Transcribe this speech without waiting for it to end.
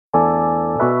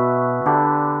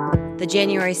The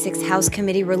January 6th House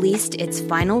Committee released its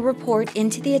final report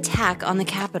into the attack on the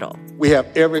Capitol. We have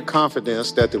every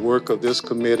confidence that the work of this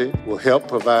committee will help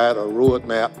provide a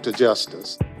roadmap to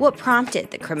justice. What prompted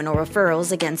the criminal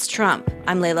referrals against Trump?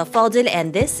 I'm Leila Fadel,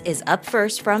 and this is Up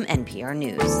First from NPR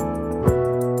News.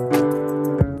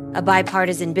 A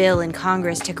bipartisan bill in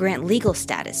Congress to grant legal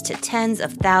status to tens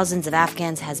of thousands of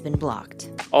Afghans has been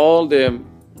blocked. All the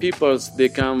peoples, they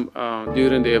come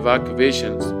during the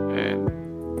evacuations, and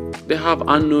they have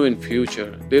unknown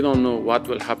future. They don't know what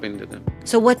will happen to them.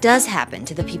 So what does happen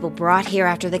to the people brought here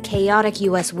after the chaotic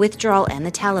U.S. withdrawal and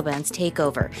the Taliban's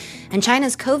takeover? And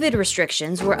China's COVID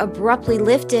restrictions were abruptly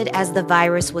lifted as the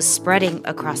virus was spreading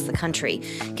across the country.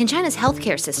 Can China's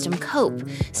healthcare system cope?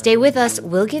 Stay with us.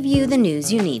 We'll give you the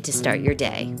news you need to start your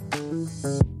day.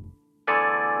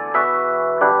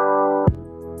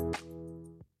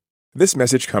 This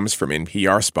message comes from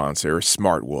NPR sponsor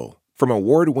Smartwool. From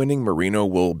award-winning merino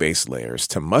wool base layers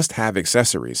to must-have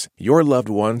accessories, your loved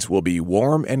ones will be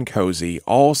warm and cozy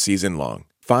all season long.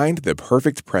 Find the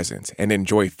perfect present and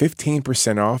enjoy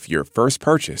 15% off your first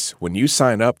purchase when you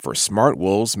sign up for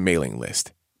Smartwool's mailing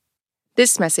list.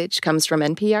 This message comes from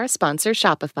NPR sponsor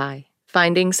Shopify.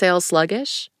 Finding sales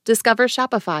sluggish? Discover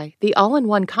Shopify, the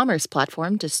all-in-one commerce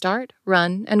platform to start,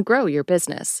 run, and grow your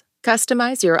business.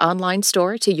 Customize your online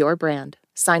store to your brand.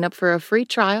 Sign up for a free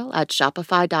trial at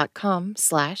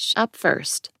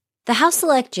shopify.com/upfirst. The House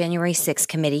Select January 6th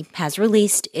Committee has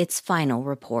released its final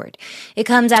report. It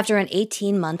comes after an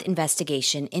 18-month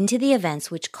investigation into the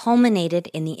events which culminated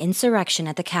in the insurrection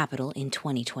at the Capitol in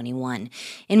 2021.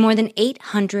 In more than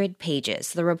 800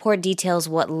 pages, the report details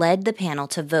what led the panel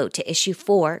to vote to issue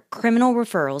 4 criminal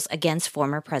referrals against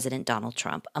former President Donald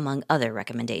Trump, among other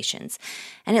recommendations.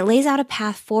 And it lays out a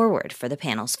path forward for the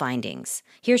panel's findings.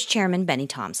 Here's Chairman Benny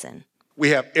Thompson. We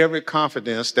have every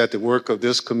confidence that the work of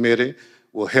this committee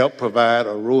will help provide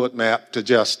a roadmap to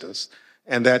justice,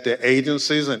 and that the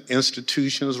agencies and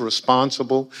institutions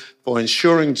responsible for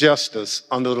ensuring justice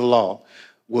under the law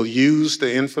will use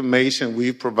the information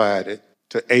we've provided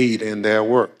to aid in their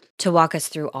work. To walk us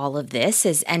through all of this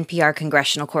is NPR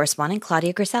congressional correspondent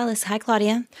Claudia Grisales. Hi,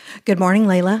 Claudia. Good morning,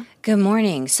 Leila. Good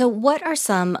morning. So what are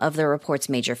some of the report's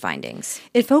major findings?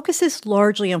 It focuses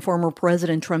largely on former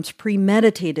President Trump's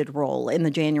premeditated role in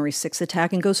the January 6th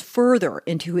attack and goes further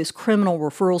into his criminal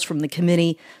referrals from the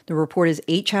committee. The report is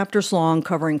 8 chapters long,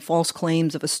 covering false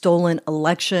claims of a stolen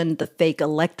election, the fake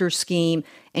elector scheme,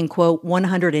 and, quote,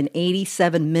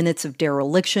 187 minutes of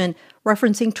dereliction,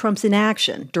 referencing Trump's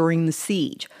inaction during the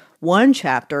siege. One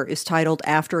chapter is titled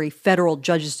after a federal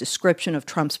judge's description of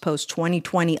Trump's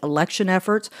post-2020 election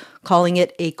efforts, calling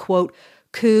it a, quote,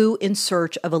 coup in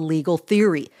search of a legal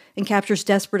theory, and captures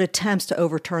desperate attempts to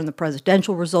overturn the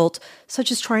presidential results,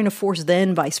 such as trying to force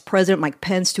then Vice President Mike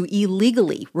Pence to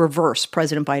illegally reverse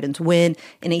President Biden's win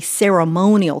in a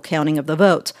ceremonial counting of the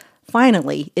votes.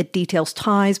 Finally, it details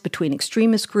ties between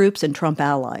extremist groups and Trump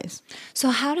allies.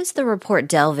 So how does the report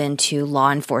delve into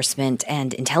law enforcement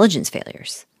and intelligence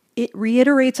failures? It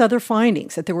reiterates other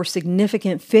findings, that there were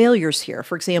significant failures here.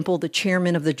 For example, the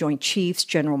chairman of the Joint Chiefs,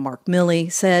 General Mark Milley,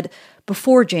 said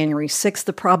before January 6th,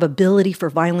 the probability for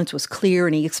violence was clear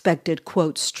and he expected,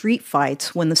 quote, street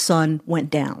fights when the sun went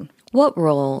down. What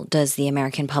role does the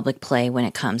American public play when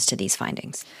it comes to these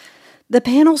findings? The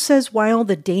panel says while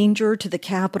the danger to the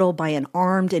Capitol by an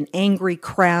armed and angry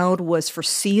crowd was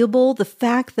foreseeable, the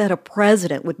fact that a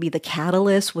president would be the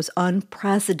catalyst was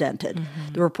unprecedented.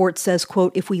 Mm-hmm. The report says,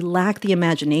 quote, if we lack the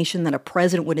imagination that a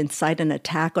president would incite an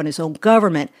attack on his own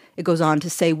government, it goes on to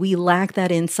say we lack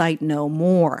that insight no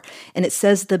more. And it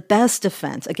says the best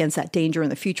defense against that danger in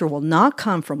the future will not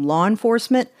come from law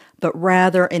enforcement, but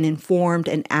rather an informed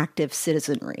and active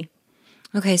citizenry.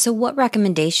 Okay, so what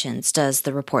recommendations does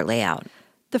the report lay out?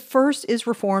 The first is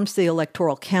reforms to the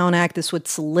Electoral Count Act. This would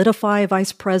solidify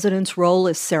vice president's role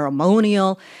as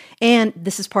ceremonial. And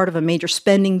this is part of a major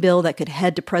spending bill that could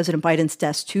head to President Biden's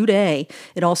desk today.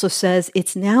 It also says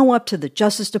it's now up to the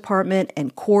Justice Department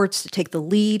and courts to take the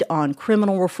lead on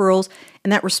criminal referrals,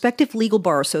 and that respective legal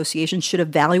bar associations should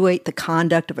evaluate the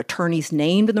conduct of attorneys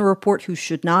named in the report who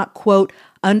should not, quote,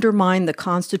 undermine the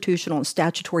constitutional and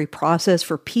statutory process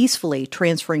for peacefully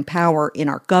transferring power in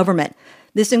our government.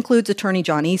 This includes attorney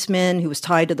John Eastman, who was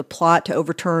tied to the plot to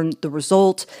overturn the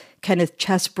result, Kenneth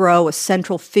Chesebro, a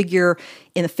central figure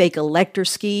in the fake elector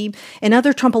scheme, and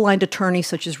other Trump-aligned attorneys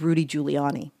such as Rudy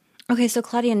Giuliani. Okay, so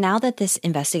Claudia, now that this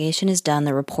investigation is done,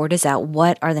 the report is out,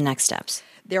 what are the next steps?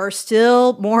 There are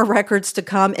still more records to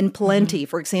come, and plenty.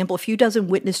 For example, a few dozen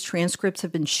witness transcripts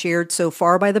have been shared so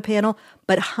far by the panel,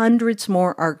 but hundreds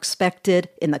more are expected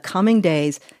in the coming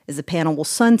days as the panel will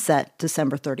sunset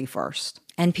December 31st.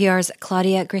 NPR's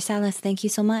Claudia Grisales, thank you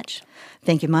so much.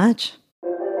 Thank you much.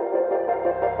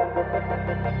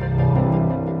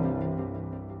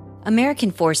 American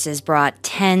forces brought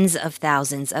tens of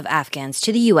thousands of Afghans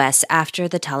to the U.S. after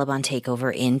the Taliban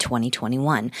takeover in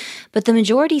 2021. But the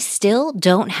majority still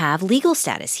don't have legal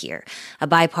status here. A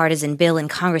bipartisan bill in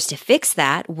Congress to fix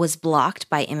that was blocked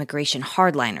by immigration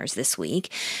hardliners this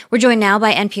week. We're joined now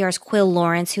by NPR's Quill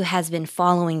Lawrence, who has been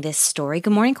following this story.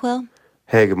 Good morning, Quill.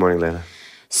 Hey, good morning, Leila.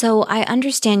 So I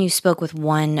understand you spoke with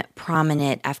one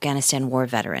prominent Afghanistan war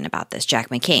veteran about this, Jack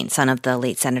McCain, son of the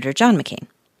late Senator John McCain.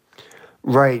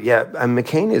 Right, yeah.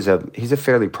 McCain he's a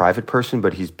fairly private person,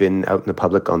 but he's been out in the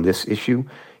public on this issue.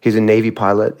 He's a Navy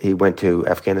pilot. He went to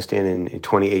Afghanistan in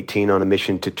 2018 on a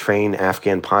mission to train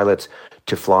Afghan pilots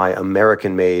to fly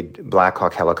American-made Black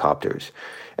Hawk helicopters.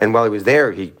 And while he was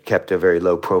there, he kept a very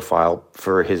low profile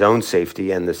for his own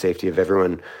safety and the safety of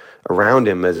everyone around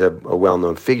him as a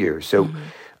well-known figure. So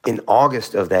in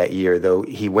August of that year, though,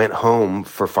 he went home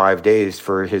for 5 days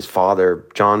for his father,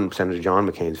 Senator John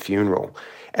McCain's funeral.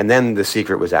 And then the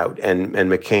secret was out. And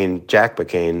Jack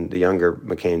McCain, the younger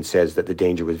McCain, says that the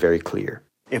danger was very clear.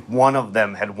 If one of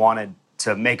them had wanted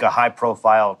to make a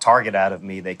high-profile target out of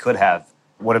me, they could have.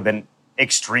 Would have been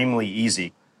extremely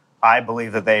easy. I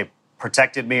believe that they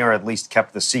protected me or at least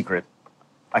kept the secret.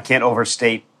 I can't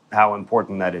overstate how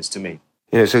important that is to me.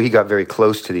 So he got very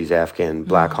close to these Afghan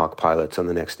Black Hawk pilots on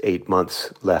the next 8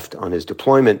 months left on his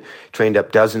deployment, trained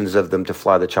up dozens of them to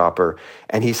fly the chopper.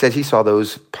 And he said he saw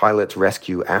those pilots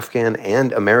rescue Afghan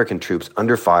and American troops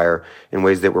under fire in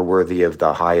ways that were worthy of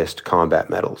the highest combat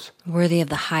medals. Worthy of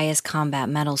the highest combat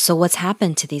medals. So what's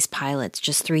happened to these pilots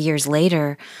just 3 years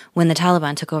later when the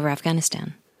Taliban took over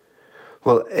Afghanistan?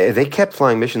 Well, they kept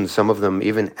flying missions, some of them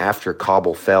even after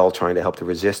Kabul fell, trying to help the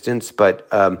resistance. But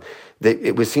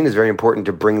it was seen as very important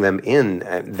to bring them in.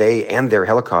 They and their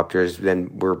helicopters then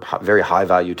were very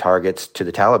high-value targets to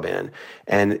the Taliban.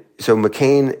 And so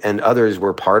McCain and others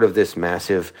were part of this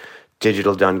massive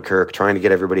digital Dunkirk, trying to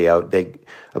get everybody out.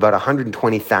 About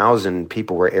 120,000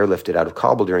 people were airlifted out of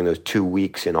Kabul during those 2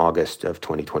 weeks in August of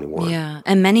 2021. Yeah,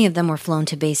 and many of them were flown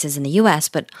to bases in the U.S.,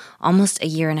 but almost a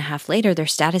year and a half later, their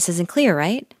status isn't clear,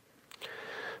 right?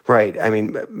 Right. I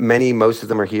mean, most of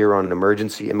them are here on an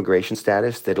emergency immigration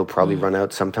status that'll probably run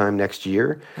out sometime next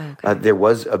year. Okay. There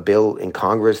was a bill in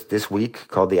Congress this week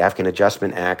called the Afghan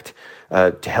Adjustment Act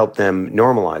to help them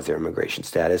normalize their immigration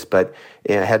status, but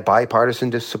it had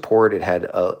bipartisan support. It had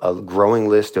a growing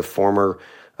list of former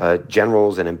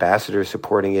generals and ambassadors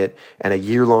supporting it, and a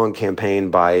year-long campaign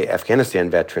by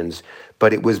Afghanistan veterans.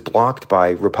 But it was blocked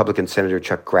by Republican Senator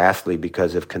Chuck Grassley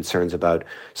because of concerns about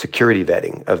security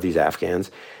vetting of these Afghans.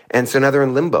 And so now they're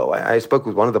in limbo. I spoke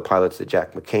with one of the pilots that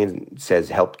Jack McCain says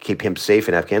helped keep him safe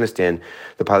in Afghanistan.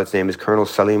 The pilot's name is Colonel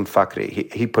Salim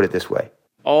Fakhri. He put it this way.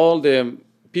 All the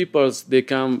peoples, they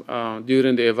come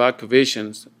during the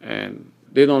evacuations, and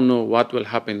they don't know what will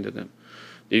happen to them.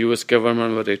 The U.S.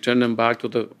 government will return them back for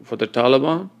the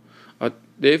Taliban.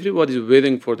 Everybody is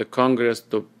waiting for the Congress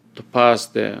to pass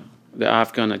the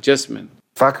Afghan adjustment.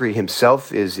 Fakhri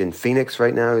himself is in Phoenix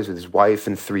right now. He's with his wife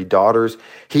and 3 daughters.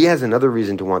 He has another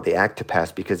reason to want the act to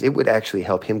pass because it would actually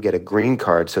help him get a green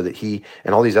card so that he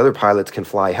and all these other pilots can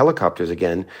fly helicopters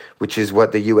again, which is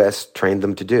what the U.S. trained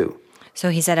them to do. So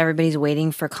he said everybody's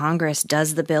waiting for Congress.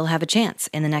 Does the bill have a chance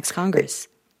in the next Congress?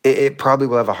 It probably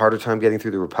will have a harder time getting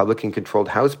through the Republican-controlled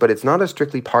House, but it's not a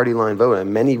strictly party-line vote.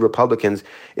 And many Republicans,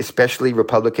 especially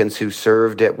Republicans who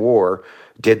served at war,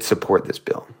 did support this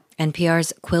bill.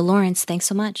 NPR's Quill Lawrence, thanks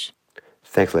so much.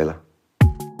 Thanks, Leila.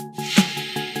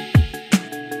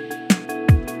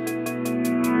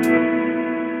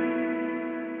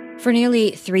 For nearly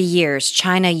 3 years,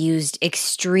 China used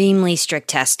extremely strict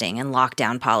testing and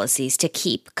lockdown policies to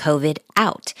keep COVID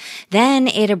out. Then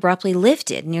it abruptly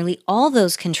lifted nearly all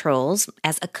those controls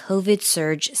as a COVID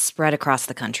surge spread across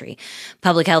the country.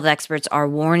 Public health experts are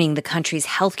warning the country's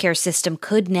healthcare system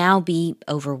could now be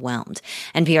overwhelmed.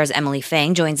 NPR's Emily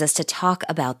Fang joins us to talk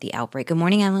about the outbreak. Good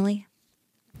morning, Emily.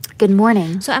 Good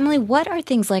morning. So, Emily, what are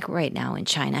things like right now in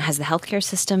China? Has the healthcare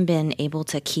system been able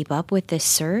to keep up with this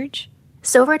surge?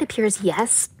 So far, it appears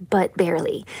yes, but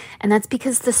barely. And that's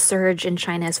because the surge in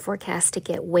China is forecast to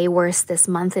get way worse this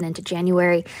month and into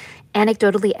January.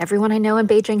 Anecdotally, everyone I know in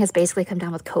Beijing has basically come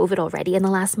down with COVID already in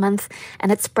the last month,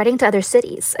 and it's spreading to other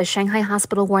cities. A Shanghai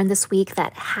hospital warned this week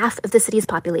that half of the city's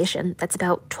population, that's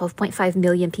about 12.5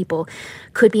 million people,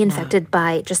 could be infected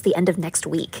by just the end of next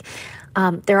week.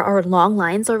 There are long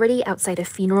lines already outside of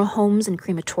funeral homes and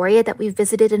crematoria that we've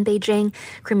visited in Beijing.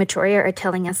 Crematoria are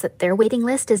telling us that their waiting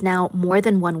list is now more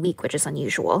than 1 week, which is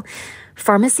unusual.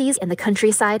 Pharmacies in the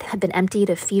countryside have been emptied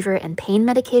of fever and pain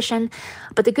medication.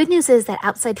 But the good news is that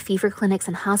outside fever clinics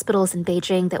and hospitals in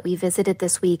Beijing that we visited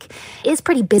this week is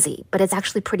pretty busy, but it's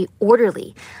actually pretty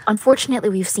orderly. Unfortunately,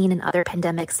 we've seen in other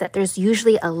pandemics that there's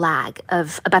usually a lag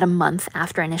of about a month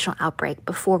after initial outbreak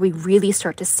before we really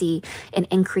start to see an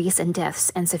increase in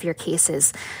deaths and severe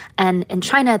cases. And in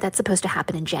China, that's supposed to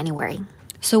happen in January.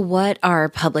 So what are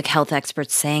public health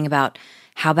experts saying about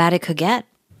how bad it could get?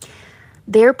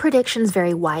 Their predictions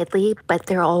vary widely, but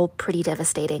they're all pretty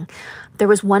devastating. There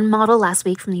was one model last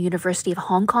week from the University of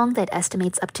Hong Kong that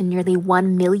estimates up to nearly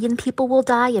 1 million people will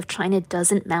die if China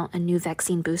doesn't mount a new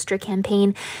vaccine booster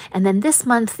campaign. And then this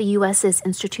month, the U.S.'s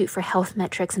Institute for Health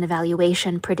Metrics and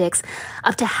Evaluation predicts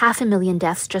up to 500,000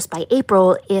 deaths just by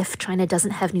April if China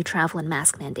doesn't have new travel and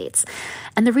mask mandates.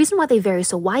 And the reason why they vary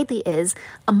so widely is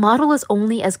a model is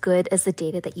only as good as the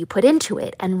data that you put into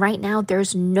it. And right now,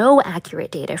 there's no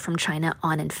accurate data from China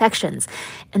on infections.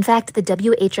 In fact, the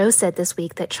WHO said this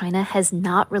week that China has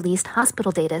not released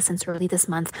hospital data since early this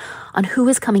month on who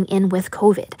is coming in with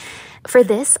COVID. For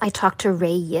this, I talked to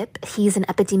Ray Yip. He's an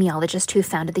epidemiologist who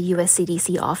founded the US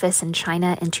CDC office in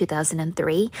China in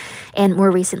 2003, and more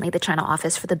recently, the China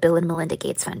office for the Bill and Melinda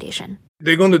Gates Foundation.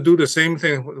 They're going to do the same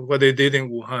thing what they did in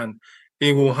Wuhan.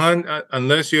 In Wuhan,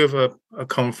 unless you have a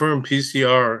confirmed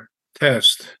PCR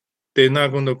test, they're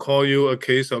not going to call you a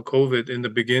case of COVID in the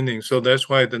beginning. So that's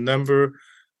why the number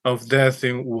of deaths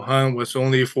in Wuhan was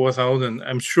only 4,000.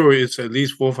 I'm sure it's at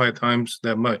least 4 or 5 times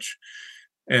that much.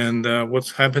 And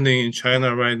what's happening in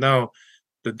China right now,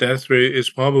 the death rate is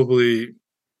probably,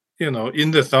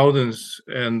 in the thousands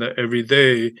and every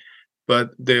day,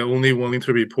 but they're only willing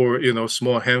to report, a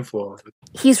small handful of it.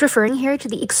 He's referring here to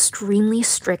the extremely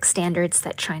strict standards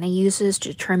that China uses to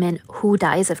determine who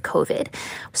dies of COVID.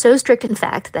 So strict, in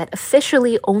fact, that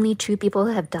officially only 2 people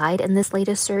have died in this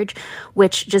latest surge,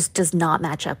 which just does not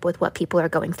match up with what people are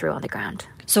going through on the ground.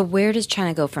 So where does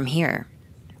China go from here?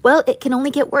 Well, it can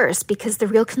only get worse because the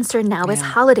real concern now is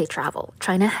holiday travel.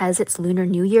 China has its Lunar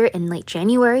New Year in late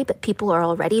January, but people are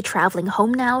already traveling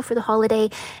home now for the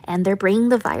holiday, and they're bringing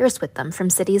the virus with them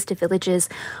from cities to villages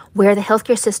where the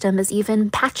healthcare system is even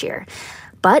patchier.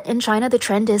 But in China, the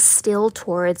trend is still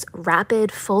towards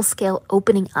rapid, full-scale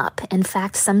opening up. In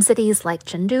fact, some cities like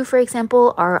Chengdu, for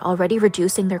example, are already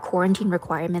reducing their quarantine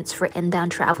requirements for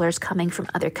inbound travelers coming from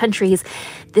other countries.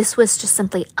 This was just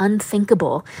simply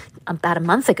unthinkable about a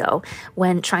month ago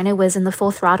when China was in the full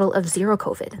throttle of zero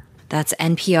COVID. That's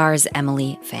NPR's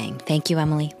Emily Fang. Thank you,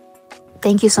 Emily.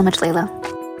 Thank you so much,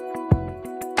 Layla.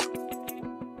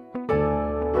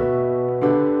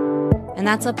 And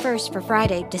that's Up First for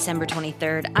Friday, December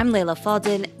 23rd. I'm Layla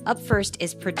Faldin. Up First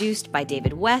is produced by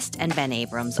David West and Ben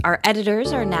Abrams. Our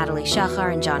editors are Natalie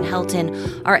Shachar and John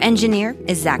Helton. Our engineer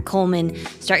is Zach Coleman.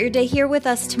 Start your day here with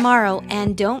us tomorrow.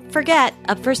 And don't forget,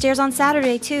 Up First airs on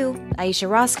Saturday, too. Aisha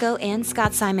Roscoe and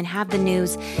Scott Simon have the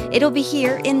news. It'll be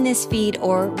here in this feed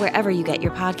or wherever you get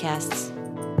your podcasts.